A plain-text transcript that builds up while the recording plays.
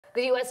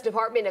The U.S.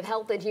 Department of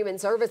Health and Human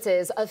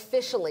Services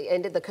officially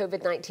ended the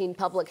COVID-19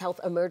 public health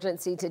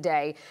emergency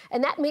today.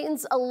 And that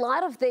means a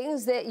lot of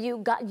things that you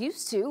got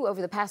used to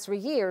over the past 3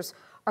 years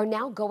are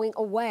now going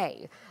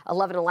away.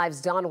 11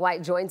 Alive's Dawn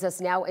White joins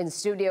us now in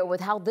studio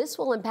with how this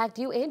will impact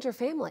you and your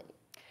family.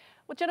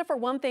 Well, Jennifer,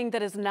 one thing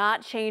that is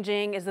not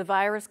changing is the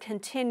virus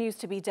continues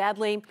to be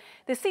deadly.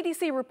 The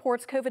CDC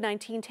reports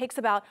COVID-19 takes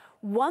about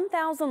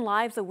 1,000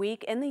 lives a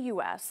week in the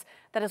U.S.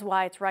 That is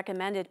why it's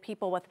recommended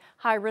people with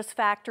high-risk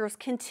factors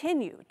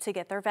continue to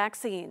get their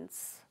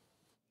vaccines.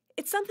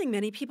 It's something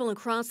many people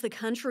across the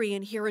country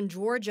and here in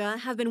Georgia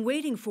have been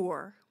waiting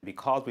for.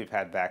 Because we've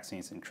had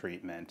vaccines and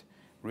treatment,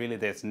 really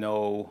there's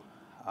no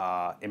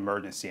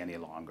emergency any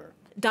longer.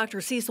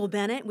 Dr. Cecil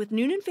Bennett with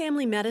Noonan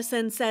Family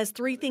Medicine says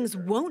 3 things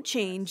won't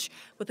change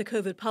with the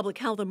COVID public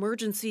health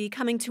emergency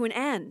coming to an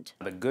end.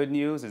 The good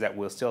news is that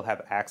we'll still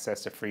have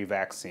access to free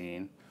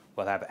vaccine.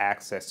 We'll have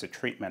access to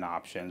treatment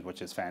options,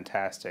 which is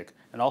fantastic,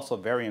 and also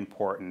very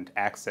important,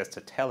 access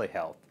to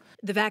telehealth.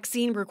 The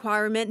vaccine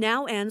requirement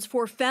now ends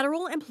for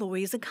federal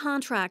employees and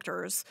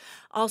contractors.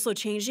 Also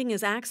changing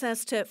is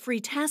access to free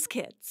test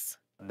kits.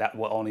 That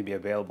will only be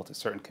available to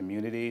certain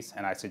communities,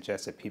 and I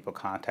suggest that people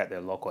contact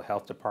their local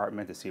health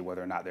department to see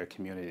whether or not their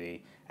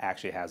community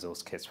actually has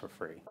those kits for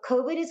free.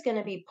 COVID is going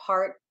to be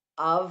part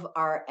of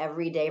our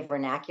everyday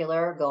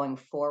vernacular going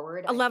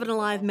forward. 11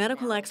 Alive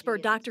medical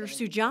expert Dr.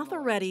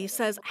 Sujatha Reddy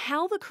says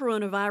how the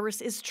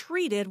coronavirus is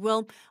treated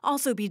will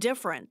also be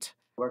different.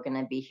 We're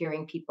going to be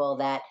hearing people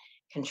that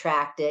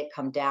contract it,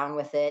 come down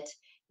with it,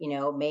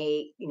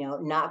 may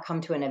not come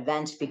to an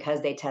event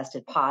because they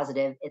tested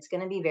positive. It's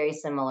going to be very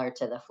similar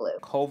to the flu.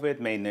 COVID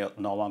may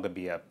no longer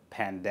be a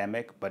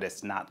pandemic, but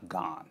it's not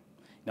gone.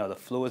 The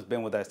flu has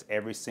been with us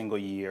every single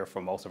year for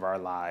most of our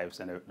lives,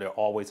 and there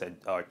always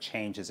are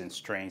changes in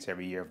strains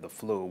every year of the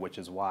flu, which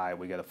is why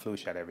we get a flu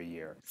shot every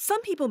year.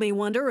 Some people may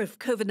wonder if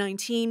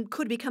COVID-19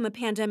 could become a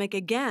pandemic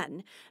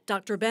again.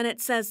 Dr.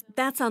 Bennett says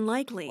that's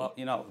unlikely.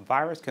 Well,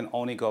 virus can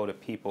only go to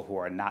people who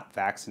are not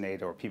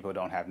vaccinated or people who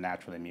don't have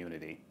natural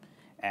immunity.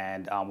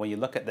 And when you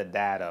look at the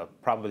data,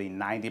 probably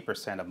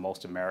 90% of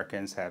most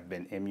Americans have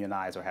been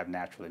immunized or have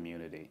natural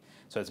immunity.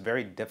 So it's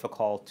very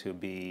difficult to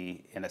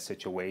be in a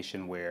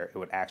situation where it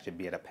would actually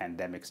be at a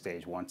pandemic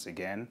stage once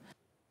again.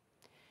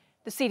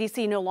 The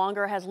CDC no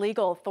longer has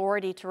legal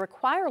authority to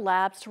require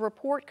labs to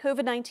report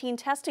COVID-19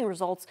 testing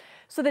results,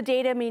 so the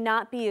data may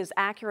not be as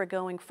accurate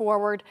going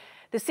forward.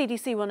 The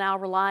CDC will now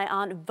rely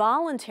on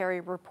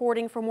voluntary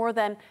reporting for more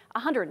than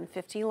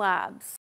 150 labs.